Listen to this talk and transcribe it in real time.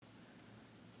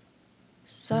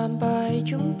Sampai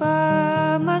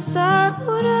jumpa masa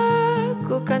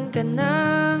mudaku kan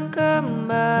kenang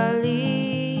kembali.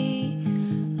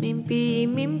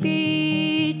 Mimpi-mimpi,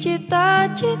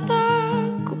 cita-cita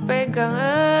ku pegang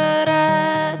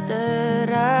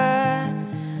erat-erat.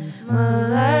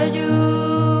 Melaju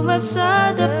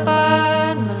masa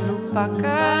depan,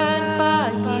 melupakan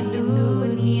pahit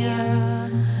dunia.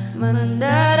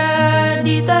 Mendarat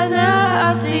di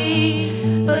tanah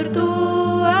asing,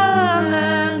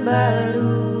 bertualangan baru.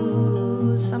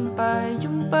 Sampai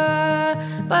jumpa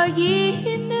pagi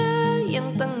indah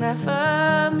yang tengah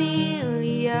familiar.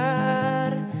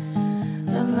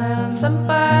 Jangan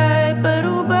sampai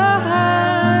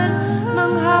perubahan